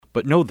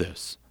But know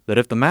this, that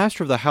if the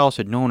master of the house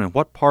had known in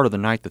what part of the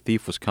night the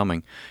thief was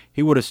coming,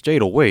 he would have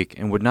stayed awake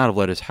and would not have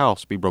let his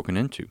house be broken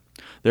into.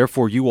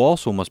 Therefore you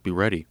also must be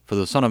ready, for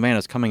the Son of Man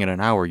is coming at an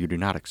hour you do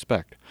not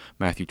expect.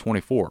 Matthew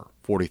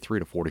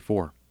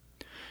 24:43-44.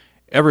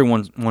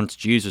 Everyone wants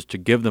Jesus to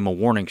give them a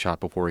warning shot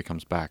before he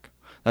comes back.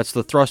 That's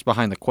the thrust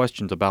behind the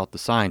questions about the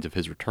signs of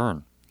his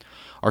return.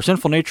 Our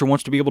sinful nature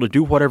wants to be able to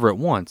do whatever it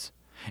wants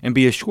and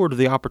be assured of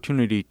the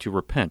opportunity to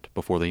repent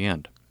before the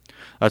end.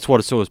 That's what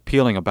is so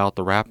appealing about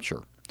the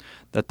rapture,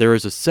 that there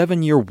is a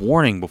 7-year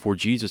warning before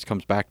Jesus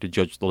comes back to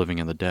judge the living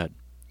and the dead.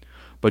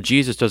 But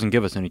Jesus doesn't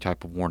give us any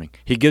type of warning.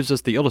 He gives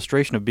us the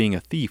illustration of being a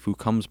thief who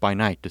comes by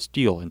night to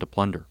steal and to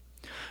plunder.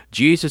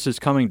 Jesus is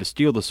coming to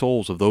steal the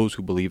souls of those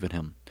who believe in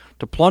him,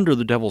 to plunder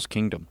the devil's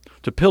kingdom,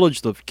 to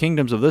pillage the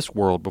kingdoms of this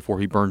world before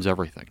he burns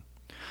everything.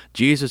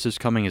 Jesus is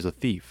coming as a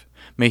thief.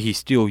 May he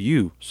steal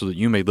you so that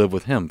you may live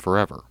with him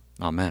forever.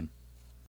 Amen.